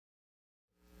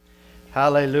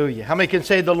Hallelujah. How many can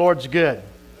say the Lord's good?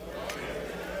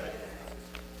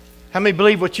 How many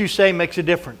believe what you say makes a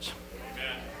difference?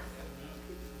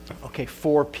 Okay,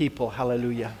 4 people.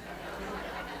 Hallelujah.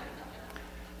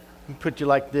 Let me put you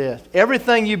like this.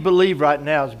 Everything you believe right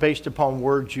now is based upon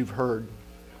words you've heard.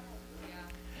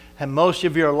 And most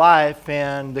of your life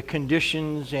and the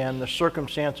conditions and the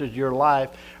circumstances of your life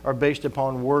are based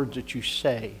upon words that you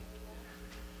say.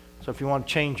 So if you want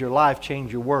to change your life,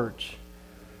 change your words.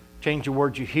 Change the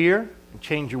words you hear and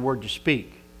change your word you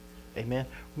speak. Amen.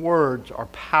 Words are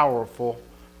powerful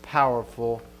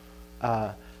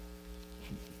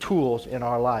tools in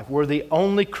our life. We're the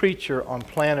only creature on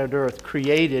planet Earth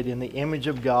created in the image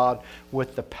of God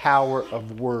with the power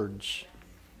of words,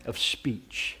 of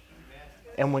speech.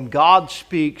 And when God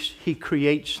speaks, He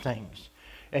creates things.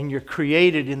 And you're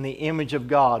created in the image of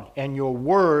God. And your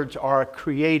words are a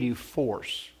creative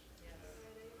force.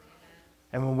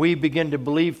 And when we begin to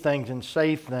believe things and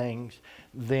say things,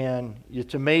 then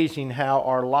it's amazing how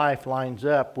our life lines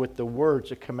up with the words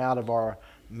that come out of our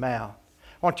mouth.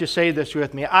 I want you to say this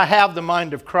with me. I have the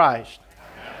mind of Christ.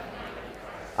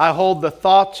 I hold the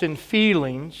thoughts and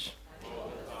feelings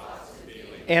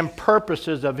and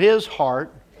purposes of His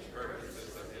heart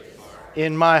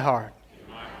in my heart.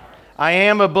 I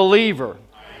am a believer,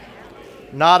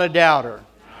 not a doubter.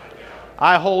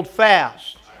 I hold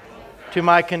fast to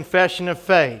my confession of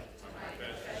faith.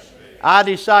 I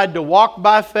decide to walk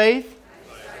by faith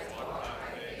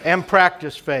and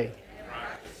practice faith.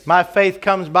 My faith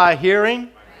comes by hearing,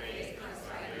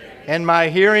 and my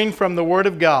hearing from the Word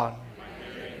of God.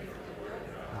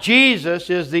 Jesus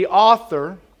is the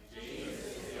author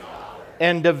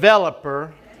and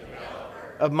developer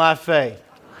of my faith.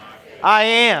 I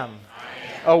am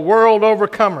a world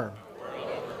overcomer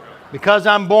because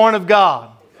I'm born of God.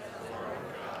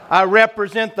 I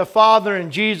represent the Father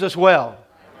and Jesus well.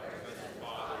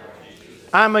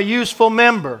 I'm a useful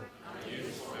member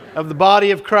of the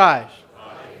body of Christ.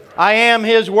 I am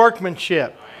His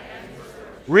workmanship,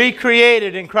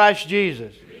 recreated in Christ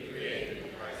Jesus.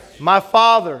 My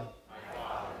Father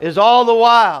is all the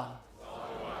while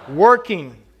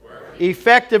working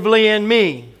effectively in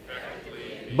me,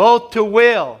 both to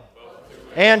will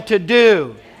and to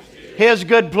do His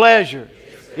good pleasure.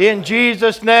 In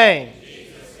Jesus' name,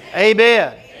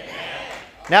 amen.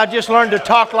 Now just learn to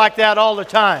talk like that all the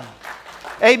time.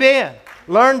 Amen.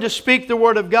 Learn to speak the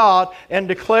Word of God and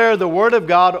declare the Word of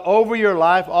God over your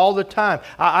life all the time.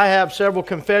 I have several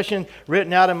confessions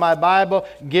written out in my Bible.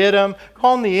 Get them. Go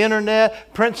on the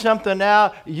internet. Print something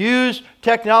out. Use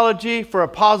technology for a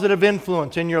positive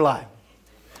influence in your life.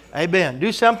 Amen.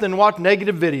 Do something. Watch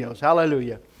negative videos.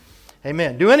 Hallelujah.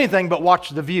 Amen. Do anything but watch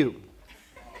The View.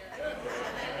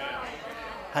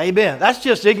 Amen. That's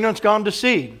just ignorance gone to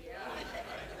seed.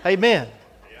 Amen.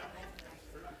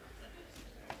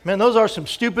 Man, those are some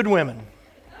stupid women.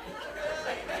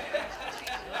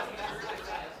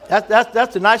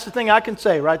 That's the nicest thing I can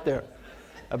say right there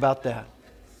about that.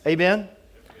 Amen?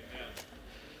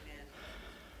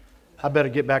 I better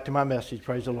get back to my message.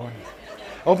 Praise the Lord.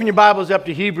 Open your Bibles up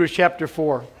to Hebrews chapter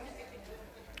 4.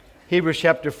 Hebrews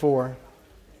chapter 4.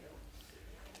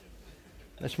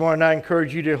 This morning I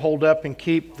encourage you to hold up and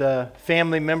keep the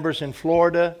family members in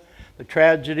Florida, the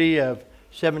tragedy of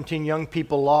 17 young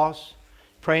people lost.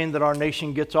 Praying that our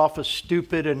nation gets off of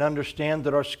stupid and understand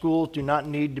that our schools do not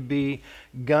need to be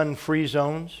gun-free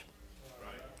zones.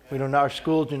 Our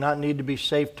schools do not need to be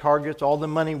safe targets. All the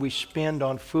money we spend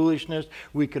on foolishness,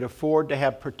 we could afford to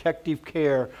have protective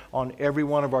care on every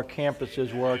one of our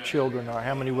campuses where our children are.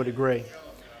 How many would agree?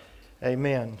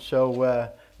 Amen.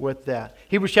 So with that.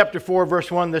 Hebrews chapter 4,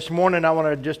 verse 1. This morning I want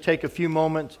to just take a few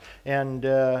moments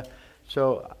and...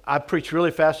 So I preached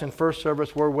really fast in first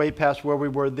service. We're way past where we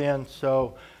were then.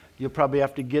 So you'll probably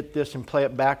have to get this and play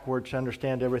it backwards to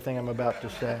understand everything I'm about to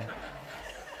say.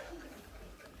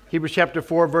 Hebrews chapter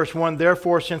 4, verse 1.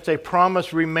 Therefore, since a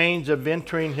promise remains of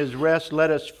entering His rest,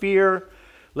 let us fear,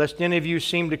 lest any of you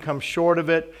seem to come short of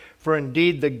it. For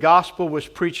indeed the gospel was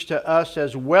preached to us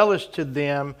as well as to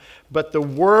them, but the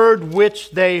word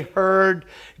which they heard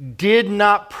did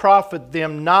not profit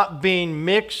them, not being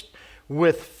mixed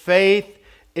with faith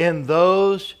in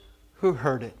those who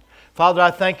heard it. Father, I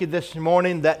thank You this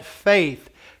morning that faith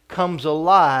comes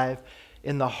alive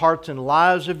in the hearts and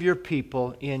lives of Your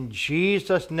people. In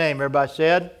Jesus' name. Everybody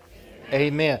said?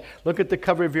 Amen. Look at the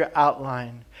cover of your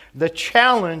outline. The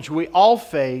challenge we all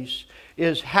face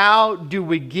is how do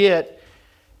we get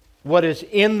what is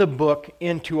in the book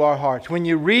into our hearts? When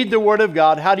you read the Word of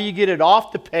God, how do you get it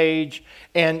off the page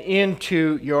and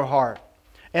into your heart?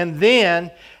 And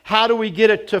then, how do we get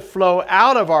it to flow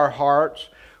out of our hearts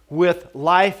with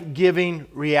life-giving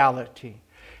reality.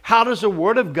 How does the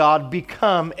Word of God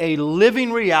become a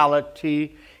living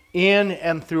reality in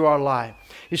and through our life?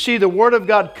 You see, the Word of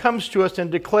God comes to us and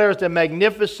declares the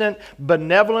magnificent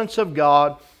benevolence of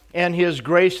God and His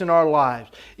grace in our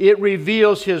lives. It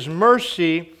reveals His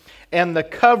mercy and the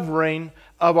covering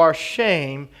of our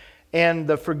shame and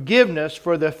the forgiveness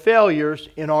for the failures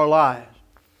in our lives.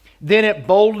 Then it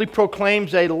boldly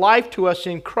proclaims a life to us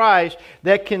in Christ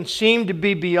that can seem to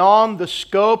be beyond the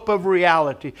scope of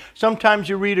reality. Sometimes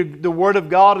you read the Word of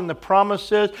God and the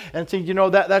promises and think,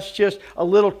 that's just a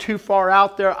little too far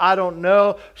out there. I don't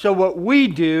know. So what we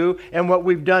do and what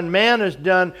we've done, man has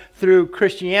done through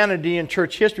Christianity and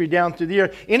church history down through the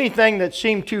years, anything that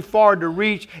seemed too far to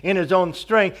reach in his own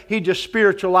strength, he just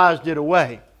spiritualized it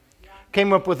away.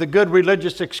 Came up with a good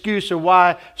religious excuse of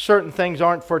why certain things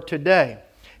aren't for today.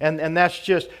 And that's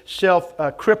just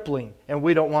self-crippling, and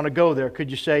we don't want to go there. Could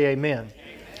you say amen?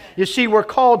 Amen? You see, we're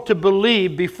called to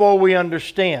believe before we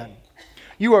understand.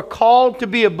 You are called to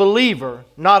be a believer,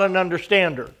 not an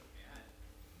understander.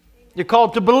 You're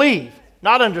called to believe,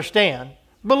 not understand.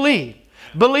 Believe.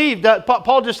 Believe. That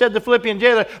Paul just said to the Philippian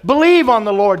jailer, believe on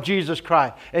the Lord Jesus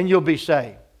Christ, and you'll be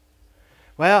saved.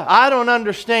 Well, I don't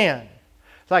understand.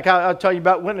 Like I'll tell you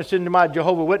about witnessing to my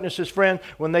Jehovah's Witnesses friends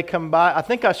when they come by. I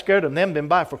think I scared them. They haven't been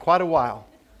by for quite a while.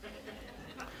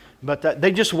 But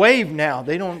they just wave now.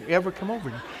 They don't ever come over.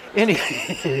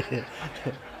 That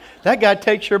guy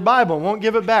takes your Bible and won't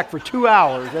give it back for 2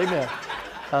 hours. Amen.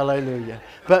 Hallelujah.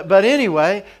 But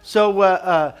anyway, so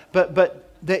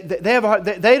but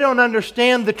they don't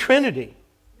understand the Trinity.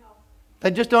 They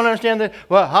just don't understand that.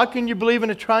 Well, how can you believe in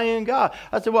a triune God?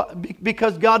 I said, well,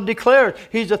 because God declared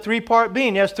He's a three-part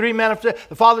being. He has three manifestations: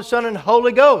 the Father, Son, and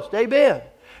Holy Ghost. Amen.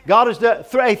 God is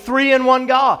a three-in-one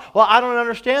God. Well, I don't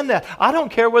understand that. I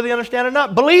don't care whether you understand it or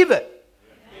not. Believe it.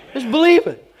 Just believe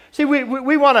it. See,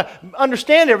 we want to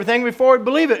understand everything before we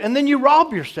believe it, and then you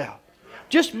rob yourself.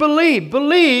 Just believe.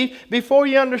 Believe before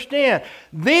you understand.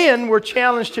 Then we're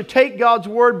challenged to take God's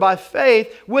Word by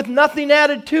faith with nothing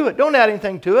added to it. Don't add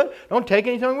anything to it. Don't take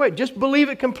anything away. Just believe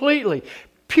it completely.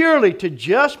 Purely to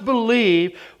just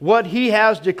believe what He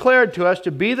has declared to us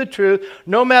to be the truth,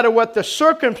 no matter what the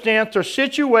circumstance or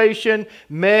situation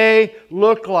may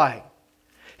look like.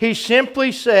 He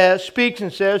simply speaks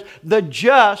and says, the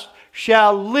just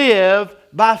shall live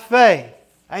by faith.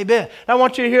 Amen. I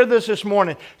want you to hear this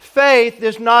morning. Faith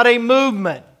is not a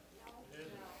movement.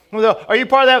 Are you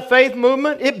part of that faith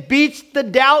movement? It beats the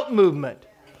doubt movement.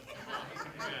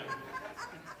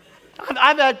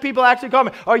 I've had people actually call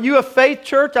me, are you a faith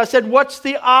church? I said, what's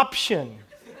the option?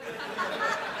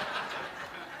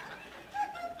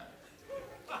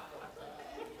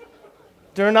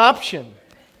 There's an option.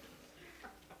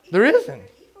 There isn't.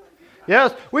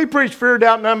 Yes, we preach fear,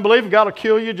 doubt, and unbelief, and God will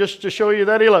kill you just to show you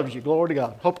that He loves you. Glory to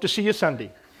God. Hope to see you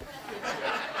Sunday.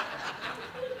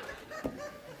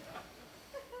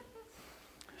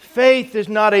 Faith is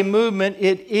not a movement,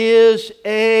 it is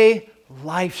a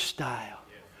lifestyle.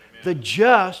 Yes, the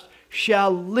just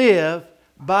shall live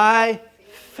by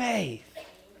faith.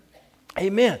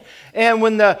 Amen. And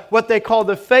when what they call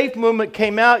the faith movement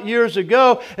came out years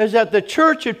ago, is that the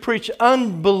church had preached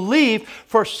unbelief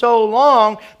for so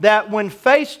long that when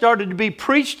faith started to be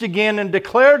preached again and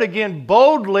declared again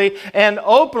boldly and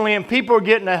openly, and people were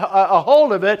getting a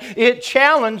hold of it, it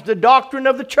challenged the doctrine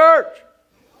of the church.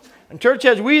 And church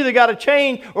says we either got to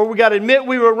change, or we got to admit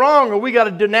we were wrong, or we got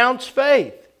to denounce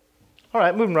faith. All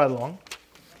right, moving right along.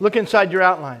 Look inside your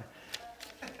outline.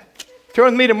 Turn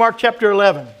with me to Mark chapter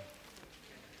 11.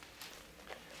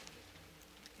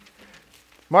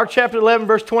 Mark chapter 11,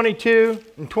 verse 22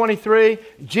 and 23.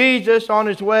 Jesus on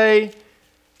His way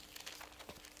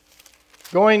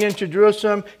going into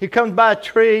Jerusalem. He comes by a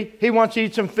tree. He wants to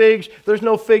eat some figs. There's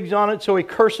no figs on it, so He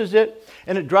curses it.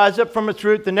 And it dries up from its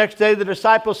root. The next day the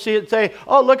disciples see it and say,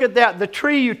 oh, look at that. The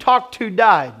tree you talked to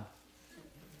died.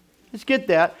 Let's get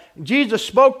that. Jesus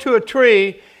spoke to a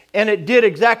tree and it did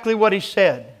exactly what He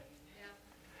said.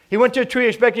 He went to a tree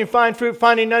expecting to find fruit,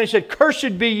 finding none. He said,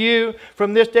 cursed be you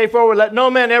from this day forward. Let no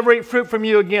man ever eat fruit from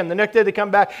you again. The next day they come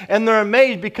back and they're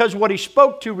amazed because what He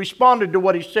spoke to responded to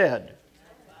what He said.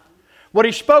 What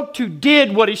He spoke to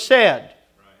did what He said.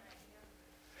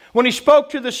 When He spoke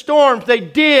to the storms, they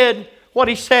did what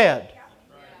He said.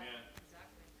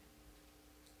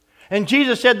 And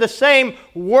Jesus said, the same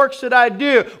works that I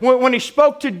do. When He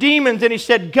spoke to demons and He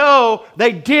said, go,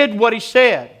 they did what He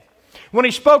said. When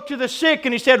He spoke to the sick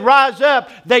and He said, rise up,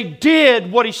 they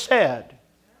did what He said.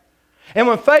 And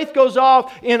when faith goes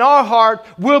off in our heart,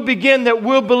 we'll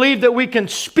believe that we can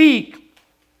speak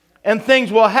and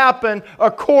things will happen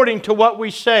according to what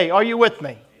we say. Are you with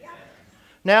me?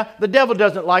 Now, the devil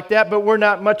doesn't like that, but we're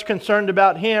not much concerned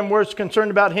about him. We're as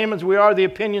concerned about him as we are the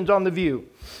opinions on the view.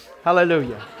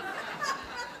 Hallelujah.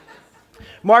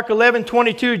 Mark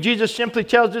 11:22, Jesus simply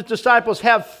tells his disciples,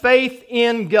 have faith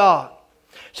in God.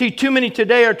 See, too many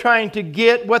today are trying to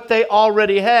get what they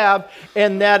already have,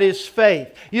 and that is faith.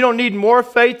 You don't need more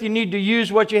faith. You need to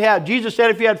use what you have. Jesus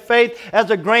said if you had faith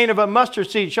as a grain of a mustard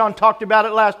seed, Sean talked about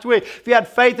it last week. If you had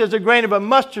faith as a grain of a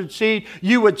mustard seed,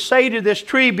 you would say to this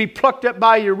tree, be plucked up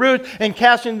by your roots and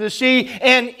cast into the sea,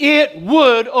 and it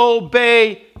would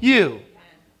obey you.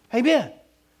 Amen.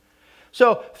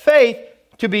 So faith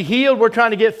to be healed, we're trying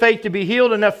to get faith to be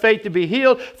healed, enough faith to be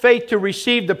healed, faith to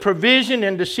receive the provision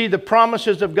and to see the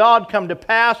promises of God come to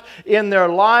pass in their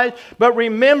lives. But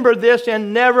remember this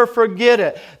and never forget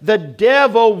it. The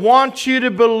devil wants you to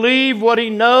believe what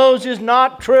he knows is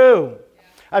not true.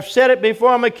 I've said it before,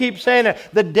 I'm going to keep saying it.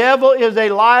 The devil is a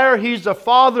liar. He's the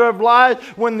father of lies.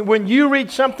 When you read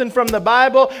something from the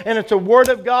Bible and it's a word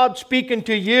of God speaking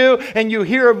to you and you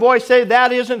hear a voice say,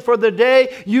 that isn't for the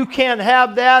day, you can't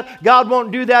have that. God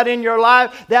won't do that in your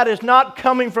life. That is not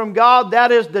coming from God.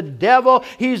 That is the devil.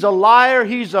 He's a liar.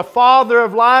 He's the father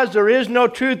of lies. There is no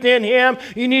truth in him.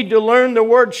 You need to learn the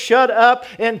word shut up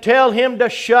and tell him to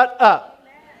shut up.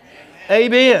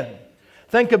 Amen.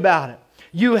 Think about it.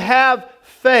 You have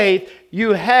faith,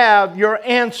 you have your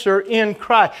answer in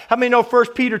Christ. How many know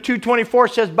 1 Peter 2:24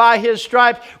 says, by His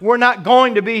stripes we're not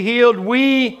going to be healed,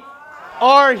 we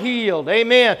are healed.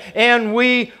 Amen. And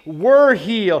we were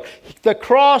healed. The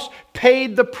cross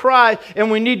paid the price, and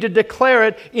we need to declare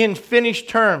it in finished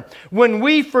term. When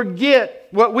we forget,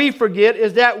 what we forget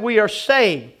is that we are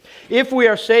saved. If we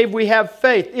are saved, we have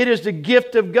faith. It is the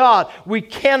gift of God. We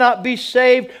cannot be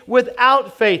saved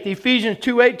without faith. Ephesians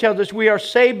 2:8 tells us we are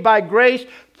saved by grace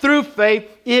through faith.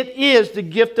 It is the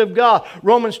gift of God.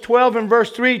 Romans 12 and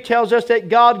verse 3 tells us that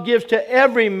God gives to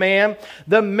every man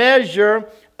the measure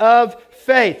of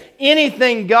faith.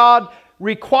 Anything God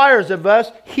requires of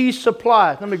us, He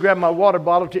supplies. Let me grab my water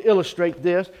bottle to illustrate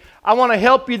this. I want to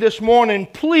help you this morning.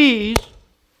 Please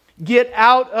get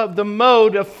out of the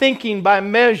mode of thinking by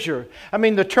measure. I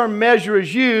mean, the term measure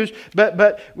is used,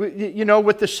 but you know,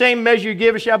 with the same measure you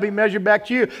give, it shall be measured back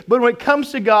to you. But when it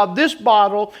comes to God, this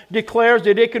bottle declares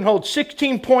that it can hold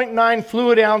 16.9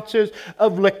 fluid ounces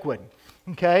of liquid.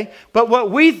 Okay? But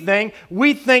what we think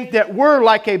that we're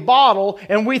like a bottle,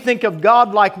 and we think of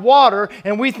God like water,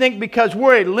 and we think because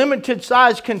we're a limited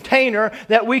size container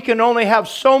that we can only have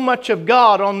so much of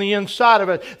God on the inside of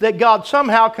it, that God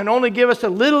somehow can only give us a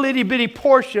little itty bitty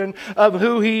portion of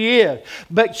who He is.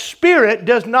 But Spirit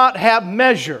does not have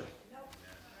measure.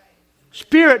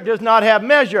 Spirit does not have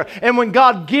measure. And when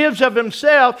God gives of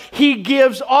Himself, He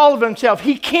gives all of Himself.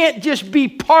 He can't just be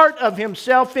part of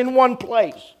Himself in one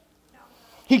place.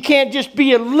 He can't just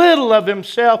be a little of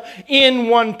Himself in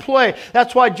one place.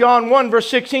 That's why John 1 verse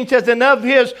 16 says, and of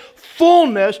His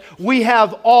fullness we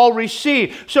have all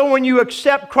received. So when you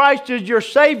accept Christ as your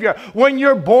Savior, when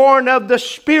you're born of the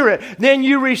Spirit, then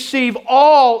you receive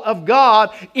all of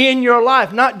God in your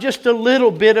life, not just a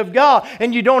little bit of God.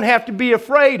 And you don't have to be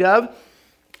afraid of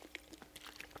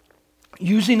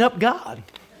using up God.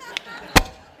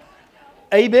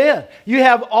 Amen. You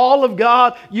have all of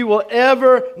God you will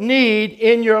ever need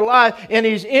in your life, and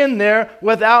He's in there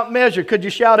without measure. Could you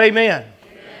shout amen?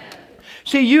 Amen.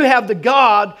 See, you have the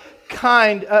God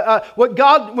kind. When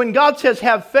God says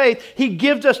have faith, He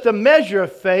gives us the measure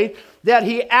of faith that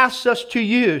He asks us to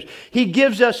use. He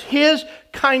gives us His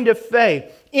kind of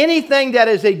faith. Anything that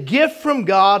is a gift from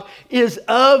God is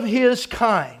of His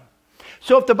kind.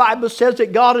 So if the Bible says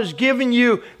that God has given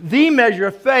you the measure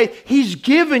of faith, He's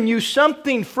given you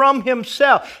something from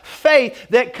Himself. Faith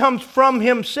that comes from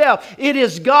Himself. It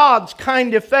is God's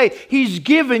kind of faith. He's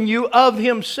given you of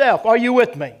Himself. Are you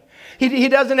with me? He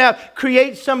doesn't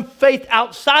create some faith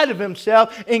outside of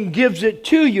Himself and gives it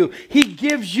to you. He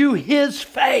gives you His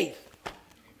faith.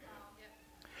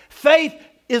 Faith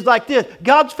is like this.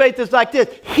 God's faith is like this.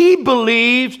 He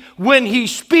believes when He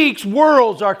speaks,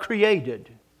 worlds are created.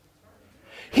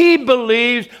 He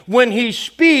believes when He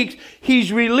speaks,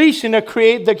 He's releasing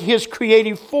His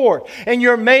creative force. And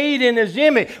you're made in His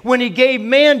image. When He gave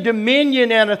man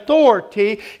dominion and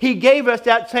authority, He gave us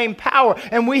that same power.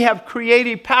 And we have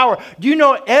creative power. Do you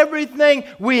know everything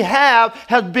we have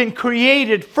has been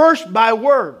created first by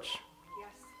words?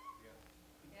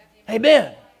 Yes.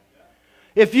 Amen.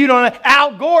 If you don't know,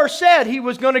 Al Gore said he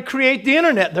was going to create the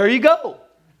internet. There you go.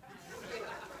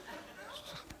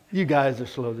 You guys are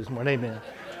slow this morning. Amen.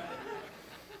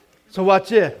 So watch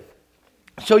this.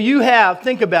 So you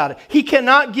think about it. He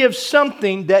cannot give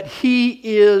something that He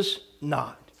is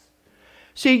not.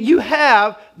 See, you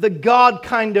have the God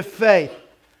kind of faith.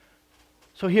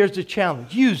 So here's the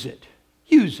challenge. Use it.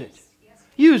 Use it.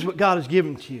 Use what God has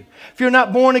given to you. If you're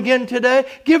not born again today,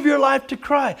 give your life to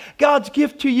Christ. God's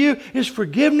gift to you is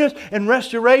forgiveness and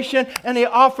restoration, and He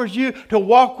offers you to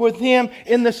walk with Him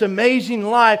in this amazing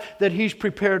life that He's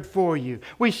prepared for you.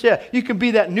 We said you can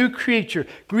be that new creature,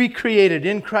 recreated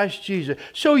in Christ Jesus.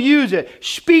 So use it.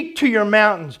 Speak to your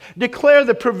mountains. Declare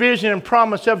the provision and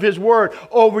promise of His Word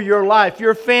over your life,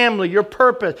 your family, your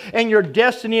purpose, and your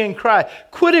destiny in Christ.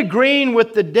 Quit agreeing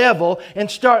with the devil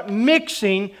and start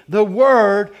mixing the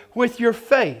Word with your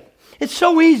faith. It's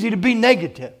so easy to be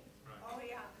negative.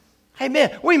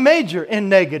 Amen. We major in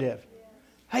negative.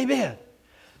 Amen.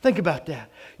 Think about that.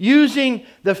 Using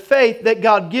the faith that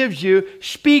God gives you,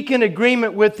 speak in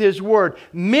agreement with His Word.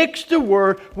 Mix the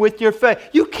Word with your faith.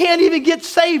 You can't even get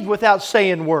saved without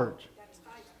saying words.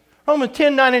 Romans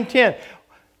 10, 9 and 10.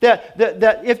 That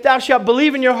if thou shalt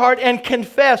believe in your heart and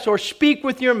confess or speak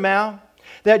with your mouth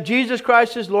that Jesus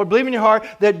Christ is Lord, believe in your heart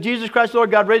that Jesus Christ is Lord,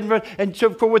 God raised Him from the dead. And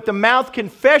so for with the mouth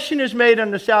confession is made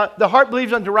unto salvation, the heart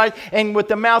believes unto right, and with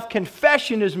the mouth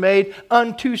confession is made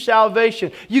unto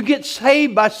salvation. You get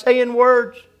saved by saying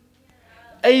words.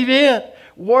 Amen.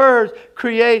 Words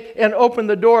create and open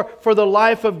the door for the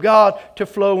life of God to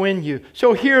flow in you.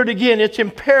 So hear it again. It's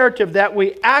imperative that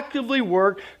we actively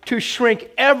work to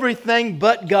shrink everything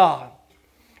but God.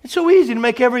 It's so easy to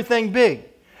make everything big.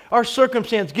 Our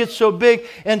circumstance gets so big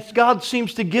and God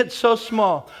seems to get so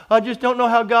small. I just don't know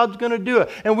how God's going to do it.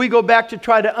 And we go back to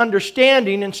try to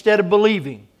understanding instead of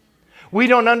believing. We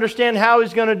don't understand how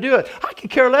He's going to do it. I could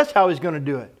care less how He's going to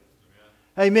do it.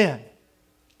 Amen.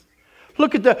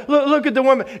 Look at the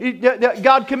woman.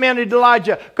 God commanded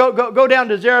Elijah, go down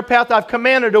to Zarephath. I've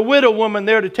commanded a widow woman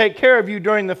there to take care of you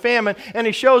during the famine. And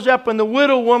he shows up and the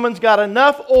widow woman's got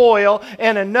enough oil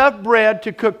and enough bread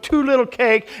to cook 2 little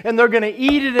cakes, and they're going to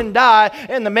eat it and die.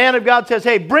 And the man of God says,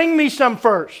 hey, bring me some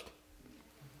first.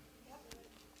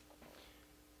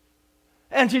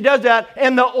 And she does that,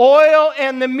 and the oil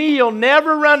and the meal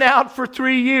never run out for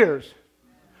 3 years.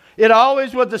 It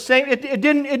always was the same. It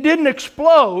didn't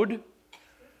explode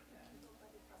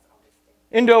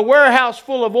into a warehouse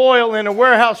full of oil and a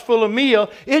warehouse full of meal.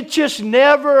 It just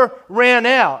never ran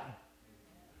out.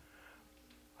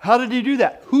 How did He do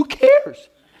that? Who cares?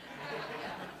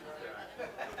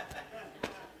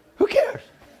 Who cares?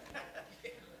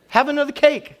 Have another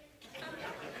cake.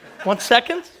 Want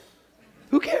seconds?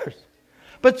 Who cares?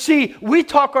 But see, we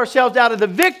talk ourselves out of the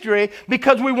victory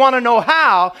because we want to know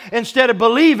how instead of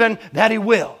believing that He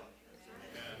will.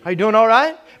 Are you doing all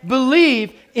right?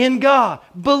 Believe in God.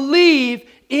 Believe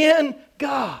in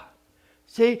God.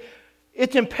 See,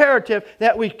 it's imperative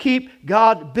that we keep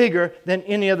God bigger than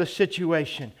any other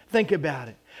situation. Think about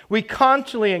it. We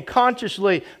constantly and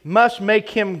consciously must make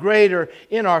Him greater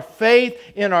in our faith,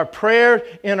 in our prayer,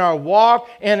 in our walk,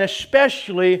 and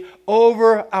especially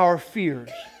over our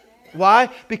fears. Why?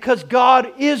 Because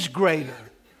God is greater.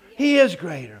 He is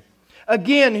greater.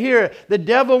 Again, here, the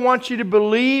devil wants you to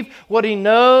believe what he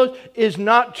knows is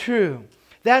not true.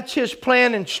 That's his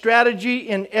plan and strategy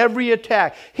in every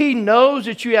attack. He knows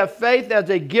that you have faith as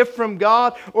a gift from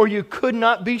God, or you could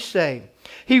not be saved.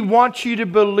 He wants you to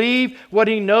believe what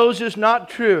he knows is not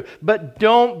true, but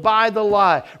don't buy the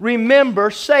lie.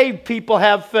 Remember, saved people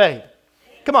have faith.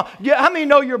 Come on. How many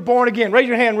know you're born again? Raise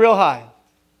your hand real high.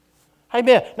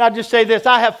 Amen. Now just say this: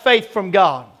 I have faith from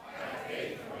God.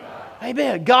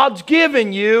 Amen. God's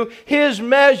given you His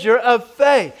measure of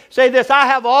faith. Say this: I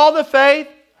have all the faith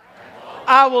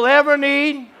I will ever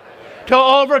need to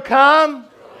overcome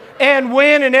and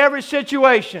win in every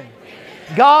situation.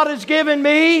 God has given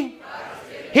me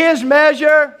His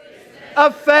measure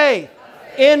of faith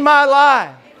in my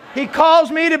life. He calls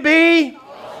me to be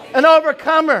an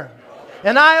overcomer.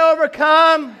 And I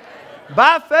overcome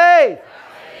by faith.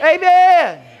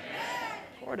 Amen.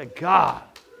 Glory to God.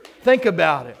 Think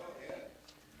about it.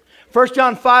 1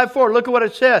 John 5:4, look at what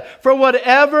it says. For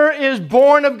whatever is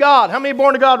born of God. How many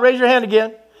born of God? Raise your hand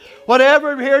again.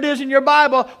 Whatever, here it is in your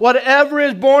Bible. Whatever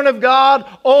is born of God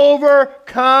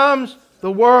overcomes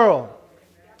the world.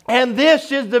 And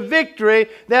this is the victory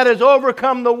that has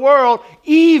overcome the world,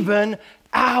 even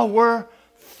our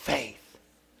faith.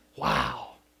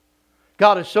 Wow.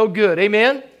 God is so good.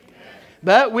 Amen?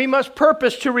 But we must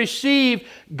purpose to receive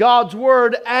God's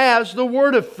Word as the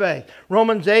Word of faith.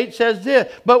 Romans 8 says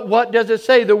this. But what does it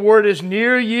say? The Word is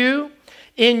near you,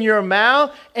 in your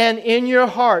mouth and in your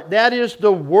heart. That is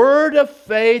the Word of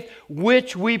faith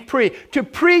which we preach. To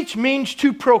preach means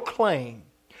to proclaim,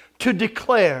 to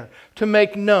declare, to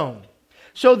make known.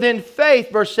 So then faith,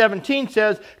 verse 17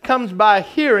 says, comes by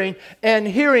hearing, and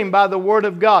hearing by the Word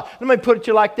of God. Let me put it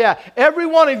to you like that. Every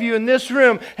one of you in this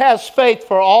room has faith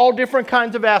for all different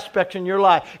kinds of aspects in your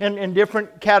life and in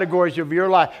different categories of your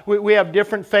life. We have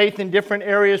different faith in different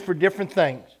areas for different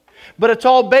things. But it's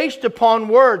all based upon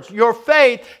words. Your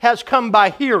faith has come by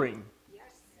hearing.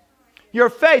 Your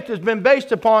faith has been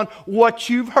based upon what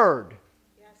you've heard.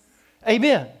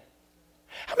 Amen.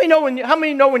 How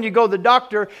many know when you go to the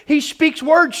doctor, he speaks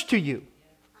words to you?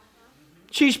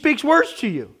 She speaks words to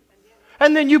you.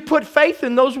 And then you put faith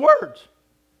in those words.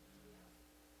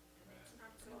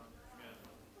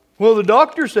 Well, the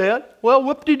doctor said. Well,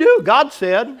 whoop-de-doo, God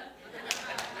said.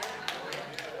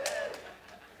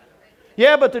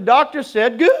 Yeah, but the doctor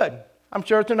said good. I'm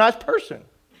sure it's a nice person.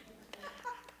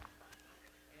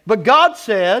 But God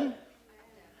said,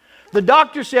 the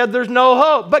doctor said there's no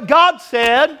hope. But God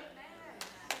said,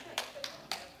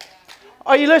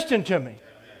 are you listening to me?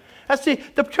 I see,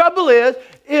 the trouble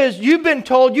is you've been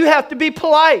told you have to be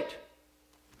polite.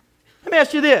 Let me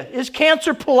ask you this. Is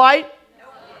cancer polite? No.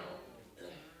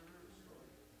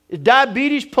 Is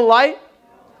diabetes polite?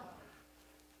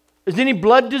 Is any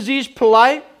blood disease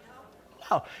polite?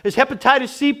 No. Is hepatitis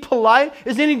C polite?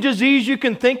 Is any disease you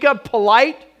can think of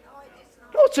polite?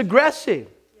 No, it's aggressive.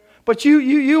 But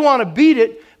you want to beat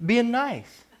it being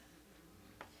nice.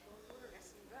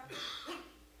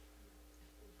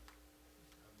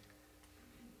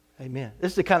 Amen.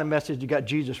 This is the kind of message you got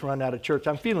Jesus run out of church.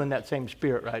 I'm feeling that same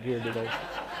spirit right here today.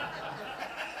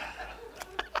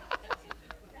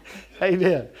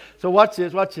 Amen. So watch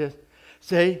this.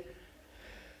 See,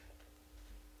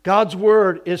 God's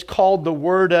Word is called the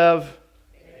Word of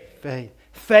faith.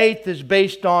 Faith is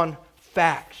based on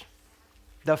facts.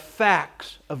 The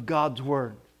facts of God's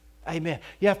Word. Amen.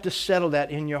 You have to settle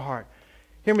that in your heart.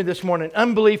 Hear me this morning.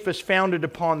 Unbelief is founded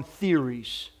upon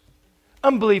theories.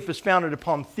 Unbelief is founded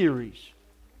upon theories.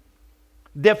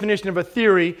 Definition of a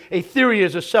theory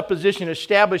is a supposition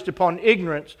established upon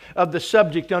ignorance of the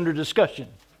subject under discussion.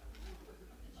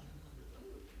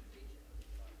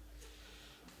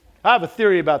 I have a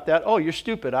theory about that. Oh, you're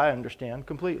stupid. I understand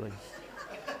completely.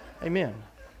 Amen.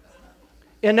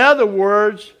 In other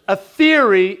words, a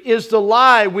theory is the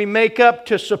lie we make up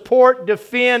to support,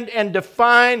 defend, and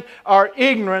define our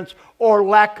ignorance or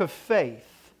lack of faith.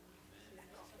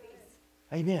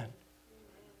 Amen.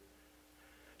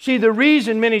 See, the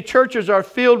reason many churches are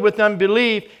filled with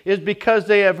unbelief is because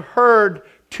they have heard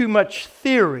too much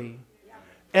theory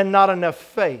and not enough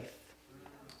faith.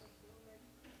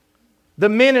 The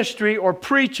ministry or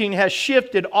preaching has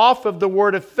shifted off of the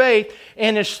word of faith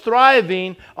and is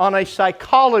thriving on a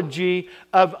psychology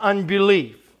of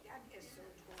unbelief.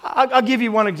 I'll give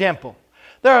you one example.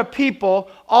 There are people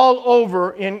all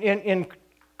over in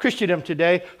Christendom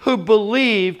today who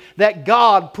believe that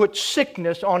God put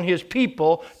sickness on His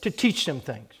people to teach them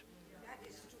things.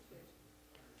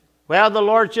 Well, the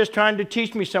Lord's just trying to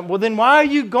teach me something. Well, then why are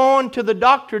you going to the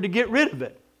doctor to get rid of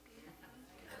it?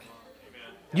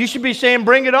 You should be saying,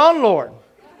 bring it on, Lord.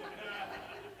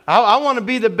 I want to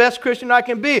be the best Christian I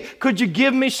can be. Could you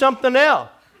give me something else?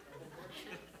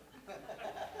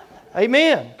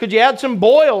 Amen. Could you add some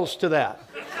boils to that?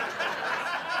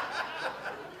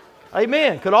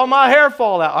 Amen. Could all my hair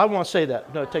fall out? I won't say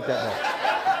that. No, take that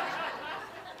back.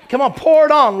 Come on, pour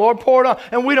it on, Lord, pour it on.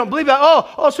 And we don't believe that.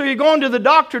 Oh, so you're going to the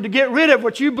doctor to get rid of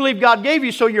what you believe God gave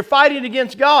you, so you're fighting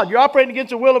against God. You're operating against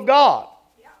the will of God.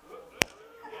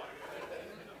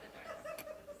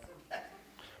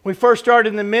 When we first started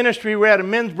in the ministry, we had a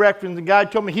men's breakfast, and the guy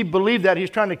told me he believed that. He was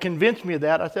trying to convince me of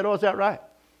that. I said, oh, is that right?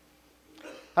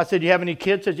 I said, do you have any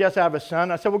kids? He says, yes, I have a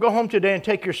son. I said, well, go home today and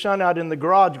take your son out in the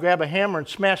garage, grab a hammer, and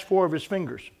smash 4 of his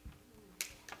fingers.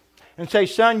 And say,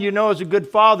 son, you know, as a good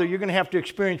father, you're going to have to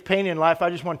experience pain in life. I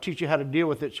just want to teach you how to deal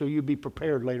with it so you'll be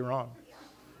prepared later on.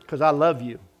 Because I love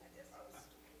you.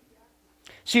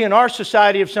 See, in our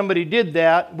society, if somebody did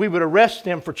that, we would arrest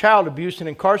them for child abuse and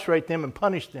incarcerate them and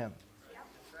punish them.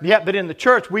 Yeah, but in the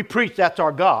church, we preach that's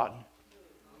our God.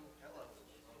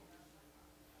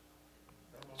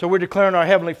 So we're declaring our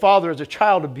Heavenly Father as a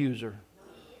child abuser.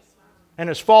 And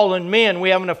as fallen men,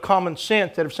 we have enough common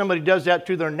sense that if somebody does that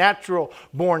to their natural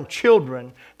born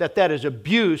children, that is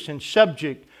abuse and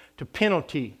subject to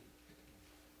penalty.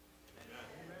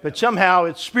 But somehow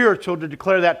it's spiritual to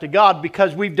declare that to God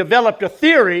because we've developed a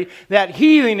theory that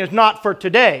healing is not for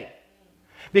today.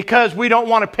 Because we don't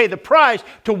want to pay the price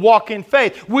to walk in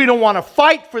faith. We don't want to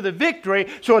fight for the victory,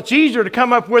 so it's easier to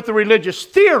come up with a religious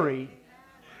theory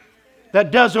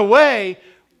that does away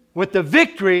with the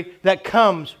victory that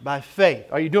comes by faith.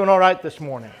 Are you doing all right this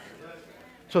morning?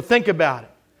 So think about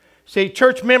it. See,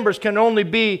 church members can only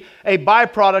be a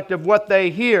byproduct of what they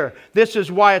hear. This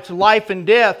is why it's life and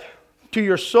death to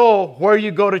your soul where you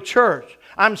go to church.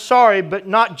 I'm sorry, but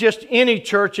not just any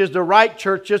church is the right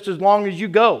church just as long as you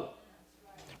go.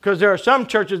 Because there are some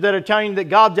churches that are telling you that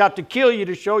God's out to kill you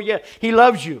to show you He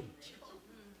loves you.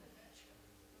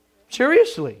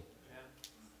 Seriously.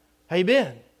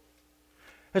 Amen.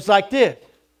 It's like this.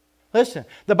 Listen,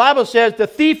 the Bible says the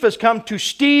thief has come to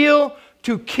steal,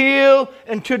 to kill,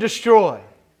 and to destroy.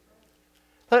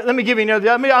 Let me give you another.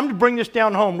 I'm going to bring this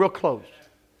down home real close.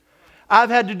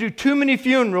 I've had to do too many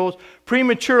funerals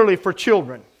prematurely for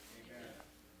children.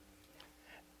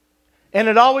 And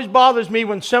it always bothers me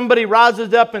when somebody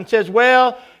rises up and says,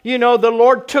 well, you know, the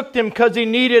Lord took them because He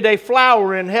needed a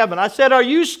flower in heaven. I said, are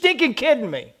you stinking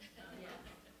kidding me?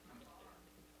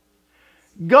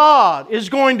 God is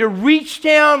going to reach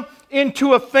down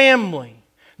into a family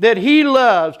that He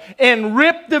loves and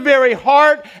rip the very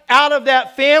heart out of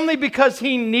that family because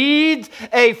He needs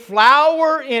a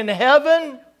flower in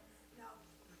heaven?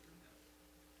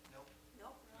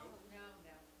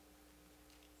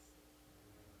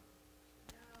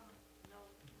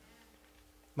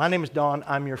 My name is Don.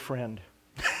 I'm your friend.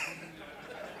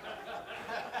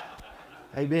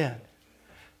 Amen.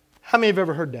 How many have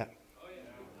ever heard that?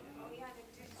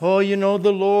 Oh, you know,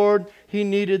 the Lord, He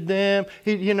needed them.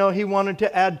 He wanted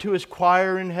to add to His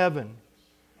choir in heaven.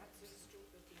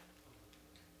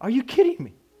 Are you kidding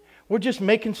me? We're just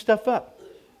making stuff up.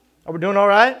 Are we doing all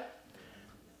right?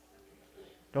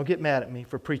 Don't get mad at me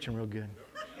for preaching real good.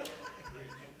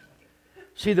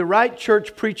 See, the right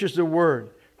church preaches the Word.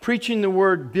 Preaching the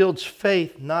Word builds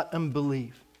faith, not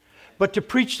unbelief. But to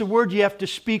preach the Word, you have to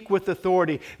speak with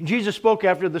authority. Jesus spoke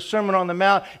after the Sermon on the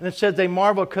Mount, and it says they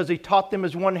marveled because He taught them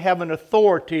as one having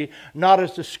authority, not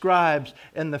as the scribes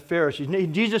and the Pharisees.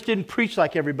 Jesus didn't preach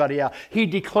like everybody else. He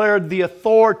declared the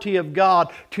authority of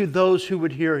God to those who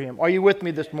would hear Him. Are you with me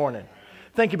this morning?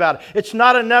 Think about it. It's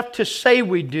not enough to say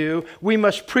we do. We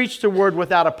must preach the Word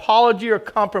without apology or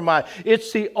compromise.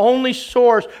 It's the only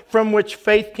source from which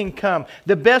faith can come.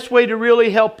 The best way to really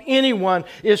help anyone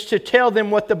is to tell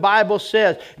them what the Bible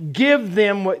says. Give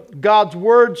them what God's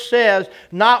Word says,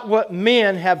 not what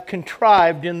men have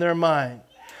contrived in their mind.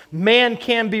 Man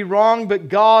can be wrong, but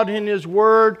God and His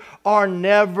Word are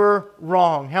never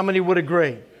wrong. How many would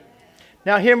agree?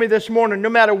 Now hear me this morning. No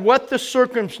matter what the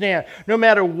circumstance, no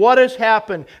matter what has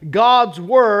happened, God's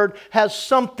Word has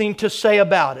something to say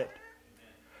about it.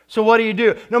 So what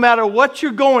do? No matter what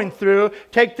you're going through,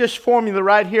 take this formula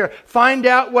right here. Find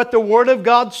out what the Word of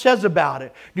God says about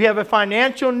it. Do you have a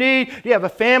financial need? Do you have a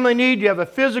family need? Do you have a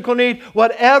physical need?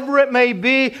 Whatever it may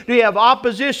be. Do you have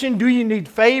opposition? Do you need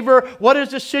favor? What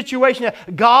is the situation?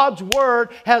 God's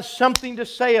Word has something to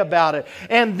say about it.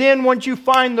 And then once you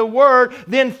find the Word,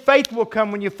 then faith will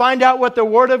come. When you find out what the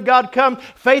Word of God comes,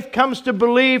 faith comes to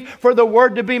believe for the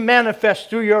Word to be manifest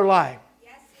through your life.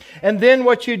 And then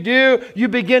what you do, you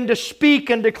begin to speak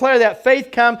and declare that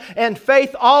faith comes, and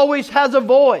faith always has a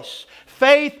voice.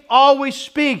 Faith always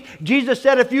speaks. Jesus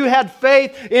said if you had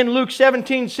faith in Luke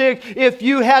 17:6, if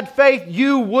you had faith,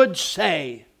 you would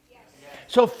say.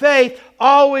 So faith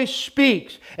always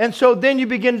speaks. And so then you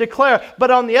begin to declare. But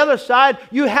on the other side,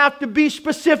 you have to be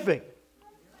specific.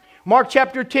 Mark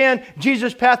chapter 10,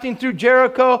 Jesus passing through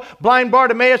Jericho, blind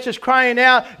Bartimaeus is crying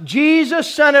out, Jesus,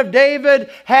 Son of David,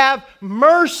 have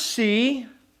mercy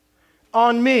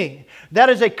on me. That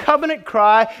is a covenant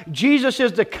cry. Jesus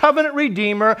is the covenant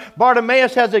redeemer.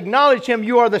 Bartimaeus has acknowledged Him.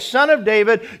 You are the Son of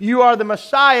David. You are the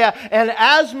Messiah. And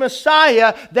as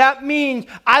Messiah, that means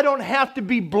I don't have to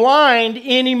be blind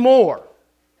anymore.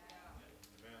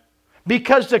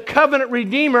 Because the covenant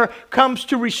redeemer comes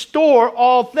to restore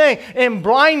all things. And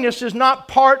blindness is not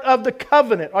part of the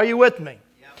covenant. Are you with me?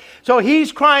 So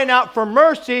He's crying out for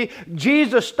mercy.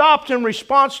 Jesus stops in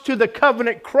response to the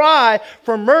covenant cry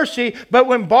for mercy. But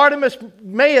when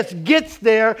Bartimaeus gets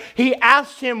there, He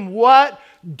asks him, what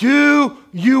do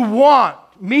you want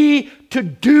me to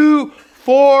do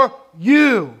for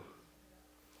you?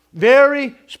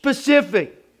 Very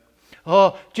specific.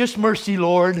 Oh, just mercy,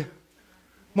 Lord.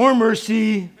 More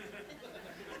mercy.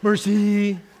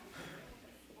 Mercy.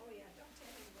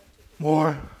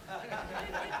 More.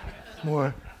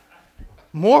 More.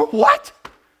 More what?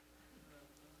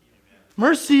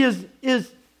 Mercy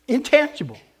is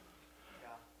intangible.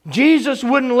 Jesus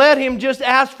wouldn't let him just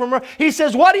ask for mercy. He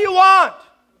says, what do you want?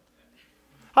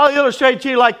 I'll illustrate it to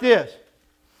you like this.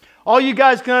 All you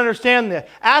guys can understand this.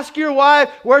 Ask your wife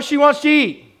where she wants to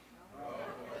eat.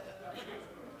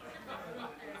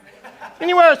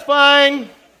 Anywhere is fine.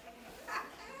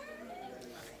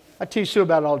 I teach Sue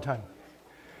about it all the time.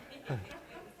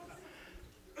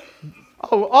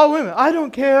 Oh, all women, I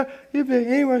don't care. You be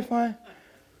anywhere's fine.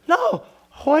 No.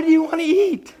 What do you want to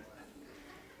eat?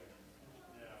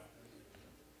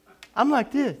 I'm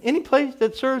like this. Any place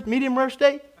that serves medium rare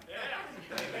steak?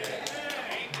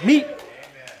 Meat.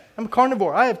 I'm a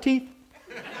carnivore. I have teeth.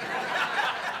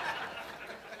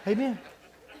 Amen.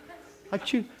 I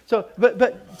chew. So,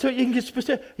 so you can get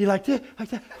specific. You like this, like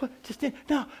that. What? Just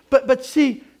no. But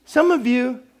see, some of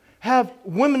you have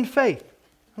women faith.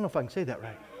 I don't know if I can say that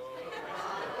right.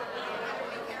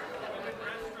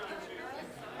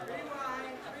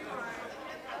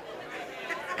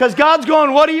 Because God's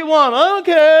going, what do you want? I don't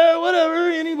care.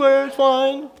 Whatever. Anywhere. It's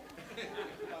fine.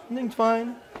 Everything's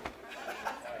fine.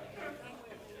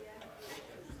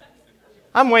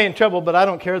 I'm way in trouble, but I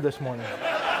don't care this morning.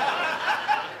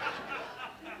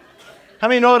 How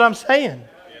many know what I'm saying?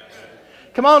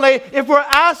 Come on, lady. If we're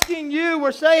asking you,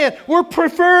 we're saying, we're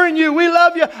preferring you. We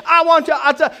love you. I want you.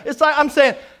 It's like I'm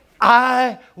saying,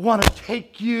 I want to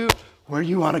take you where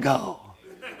you want to go.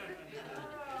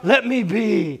 Let me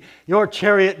be your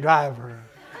chariot driver.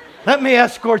 Let me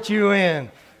escort you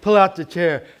in. Pull out the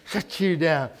chair. Sit you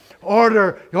down.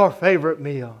 Order your favorite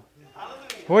meal.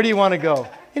 Where do you want to go?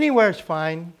 Anywhere's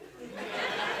fine.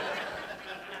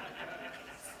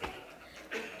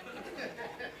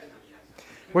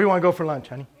 Where do you want to go for lunch,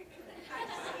 honey?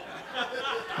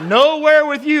 Nowhere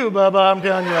with you, Bubba. I'm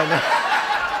telling you right now.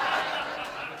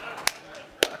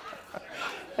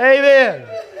 Amen.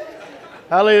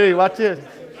 Hallelujah. Watch this.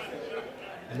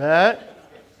 That.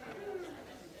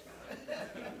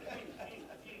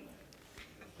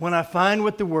 When I find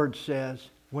what the Word says,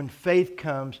 when faith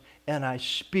comes and I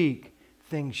speak,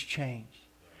 things change.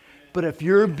 But if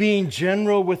you're being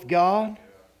general with God,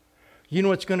 you know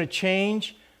what's going to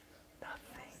change? Nothing.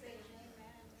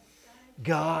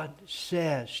 God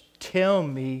says, tell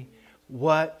me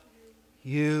what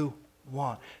you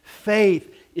want.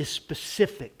 Faith is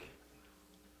specific.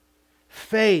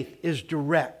 Faith is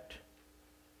direct.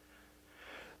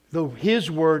 His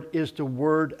word is the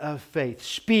word of faith.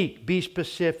 Speak, be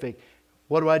specific.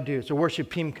 What do? So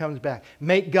worship team comes back.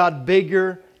 Make God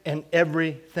bigger and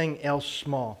everything else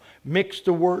small. Mix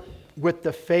the word with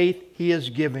the faith He has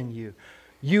given you.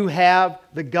 You have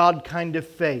the God kind of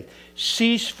faith.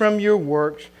 Cease from your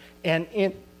works and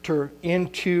enter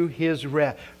into His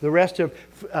rest. The rest of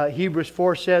Hebrews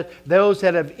 4 says, those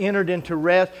that have entered into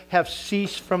rest have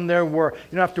ceased from their work.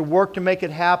 You don't have to work to make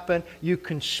it happen. You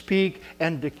can speak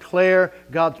and declare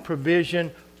God's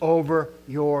provision over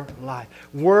your life.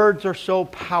 Words are so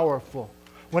powerful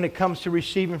when it comes to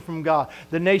receiving from God.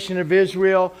 The nation of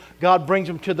Israel, God brings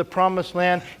them to the promised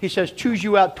land. He says, choose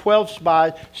you out 12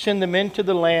 spies, send them into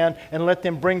the land, and let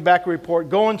them bring back a report.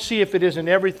 Go and see if it isn't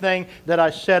everything that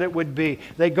I said it would be.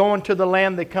 They go into the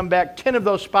land, they come back. 10 of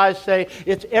those spies say,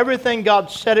 it's everything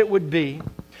God said it would be.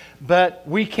 But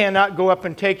we cannot go up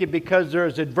and take it because there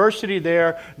is adversity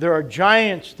there. There are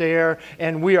giants there.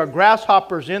 And we are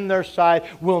grasshoppers in their sight.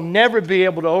 We'll never be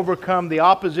able to overcome the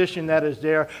opposition that is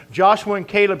there. Joshua and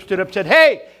Caleb stood up and said,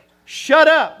 hey, shut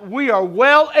up. We are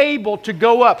well able to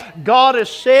go up. God has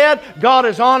said, God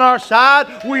is on our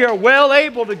side. We are well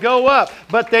able to go up.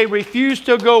 But they refused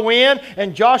to go in.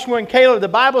 And Joshua and Caleb, the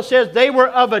Bible says they were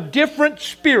of a different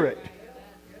spirit.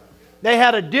 They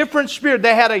had a different spirit.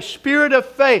 They had a spirit of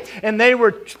faith. And they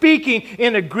were speaking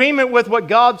in agreement with what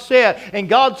God said. And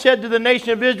God said to the nation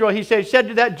of Israel, He said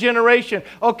to that generation,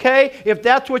 okay, if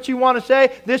that's what you want to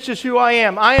say, this is who I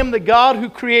am. I am the God who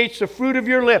creates the fruit of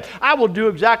your lips. I will do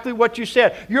exactly what you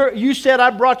said. You said I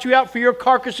brought you out for your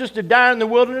carcasses to die in the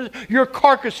wilderness. Your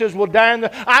carcasses will die in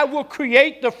the... I will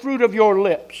create the fruit of your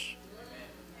lips.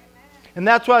 And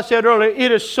that's why I said earlier,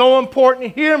 it is so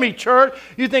important. Hear me, church.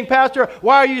 You think, Pastor,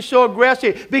 why are you so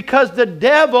aggressive? Because the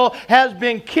devil has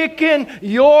been kicking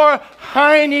your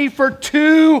hiney for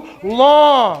too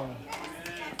long.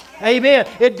 Amen.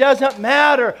 It doesn't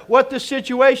matter what the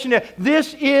situation is.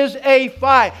 This is a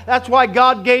fight. That's why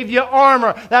God gave you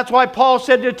armor. That's why Paul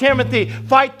said to Timothy,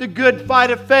 fight the good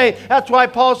fight of faith. That's why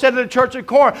Paul said to the church at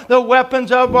Corinth, the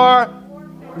weapons of our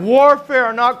warfare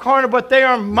are not carnal, but they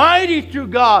are mighty through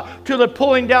God to the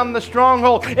pulling down the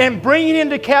stronghold and bringing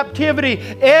into captivity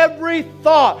every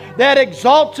thought that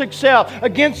exalts itself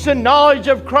against the knowledge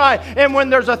of Christ. And when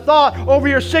there's a thought over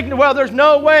your sickness, well, there's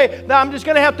no way that I'm just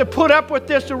going to have to put up with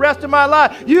this the rest of my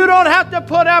life. You don't have to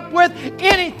put up with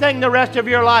anything the rest of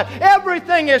your life.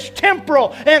 Everything is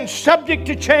temporal and subject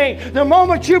to change. The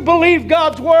moment you believe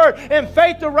God's word and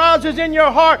faith arises in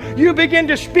your heart, you begin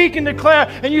to speak and declare,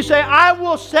 and you say, I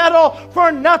will settle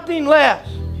for nothing less.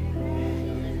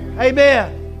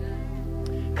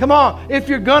 Amen. Come on, if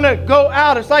you're going to go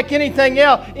out, it's like anything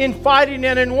else in fighting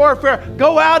and in warfare.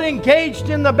 Go out engaged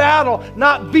in the battle,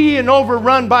 not being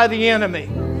overrun by the enemy.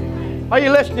 Are you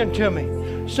listening to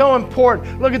me? So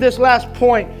important. Look at this last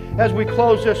point as we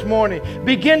close this morning.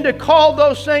 Begin to call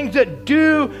those things that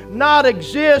do not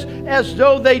exist as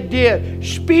though they did.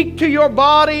 Speak to your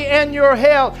body and your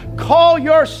health. Call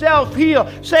yourself healed.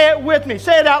 Say it with me.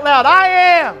 Say it out loud. I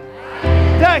am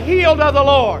the healed of the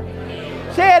Lord.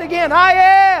 Say it again. I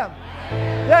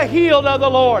am the healed of the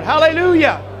Lord.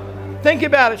 Hallelujah. Think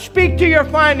about it. Speak to your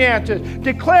finances.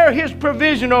 Declare His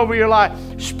provision over your life.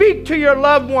 Speak to your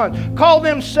loved ones. Call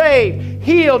them saved,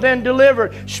 healed, and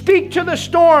delivered. Speak to the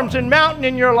storms and mountain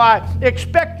in your life.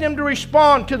 Expect them to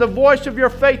respond to the voice of your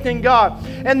faith in God.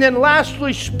 And then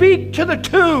lastly, speak to the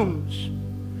tombs.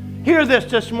 Hear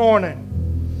this morning.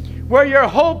 Where your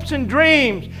hopes and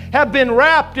dreams have been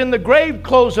wrapped in the grave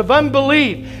clothes of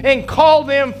unbelief, and call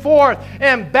them forth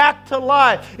and back to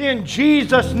life in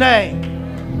Jesus' name.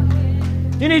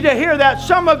 You need to hear that.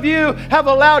 Some of you have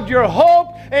allowed your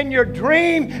hope and your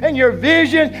dream and your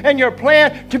vision and your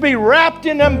plan to be wrapped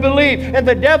in unbelief, and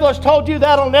the devil has told you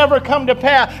that'll never come to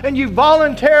pass, and you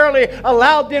voluntarily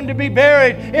allowed them to be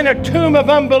buried in a tomb of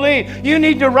unbelief. You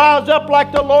need to rise up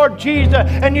like the Lord Jesus,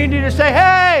 and you need to say,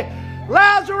 hey,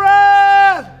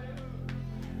 Lazarus,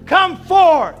 come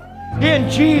forth in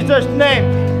Jesus'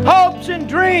 name. Hopes and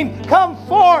dreams, come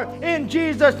forth in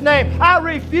Jesus' name. I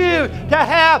refuse to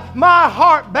have my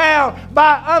heart bound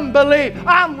by unbelief.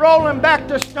 I'm rolling back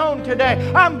the stone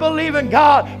today. I'm believing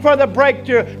God for the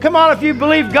breakthrough. Come on, if you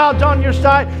believe God's on your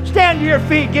side, stand to your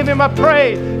feet. Give Him a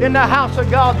praise in the house of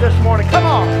God this morning. Come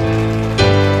on.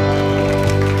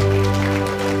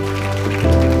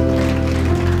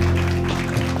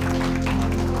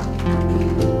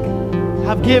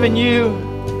 I've given you,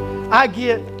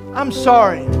 I'm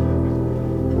sorry.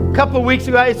 A couple of weeks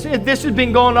ago, this has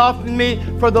been going off in me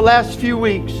for the last few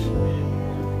weeks.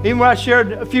 Even when I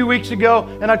shared a few weeks ago,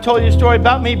 and I told you a story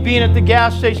about me being at the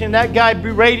gas station, and that guy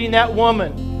berating that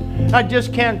woman. I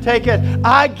just can't take it.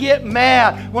 I get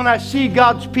mad when I see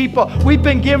God's people. We've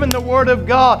been given the Word of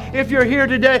God. If you're here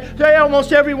today, say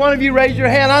almost every one of you raise your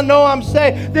hand. I know I'm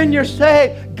saved. Then you're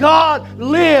saved. God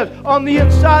lives on the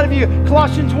inside of you.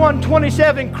 Colossians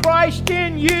 1:27, Christ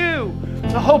in you,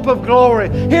 the hope of glory.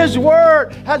 His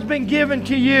Word has been given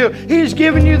to you. He's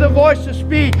given you the voice to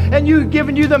speak, and He's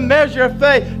given you the measure of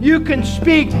faith. You can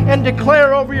speak and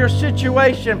declare over your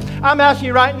situation. I'm asking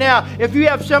you right now, if you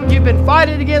have something you've been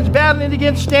fighting against, battling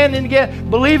against, standing against,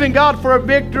 believing God for a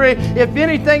victory, if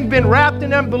anything's been wrapped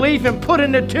in unbelief and put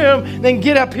in the tomb, then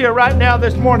get up here right now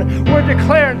this morning. We're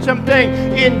declaring something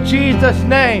in Jesus'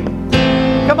 name.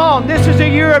 Come on, this is a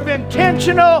year of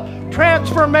intentional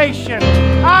transformation.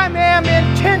 I am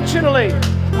intentionally,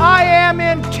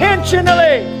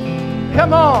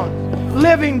 come on,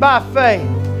 living by faith.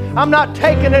 I'm not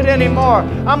taking it anymore.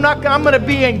 I'm going to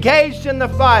be engaged in the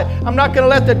fight. I'm not going to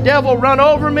let the devil run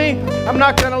over me. I'm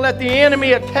not going to let the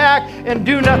enemy attack and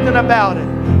do nothing about it.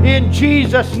 In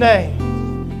Jesus' name.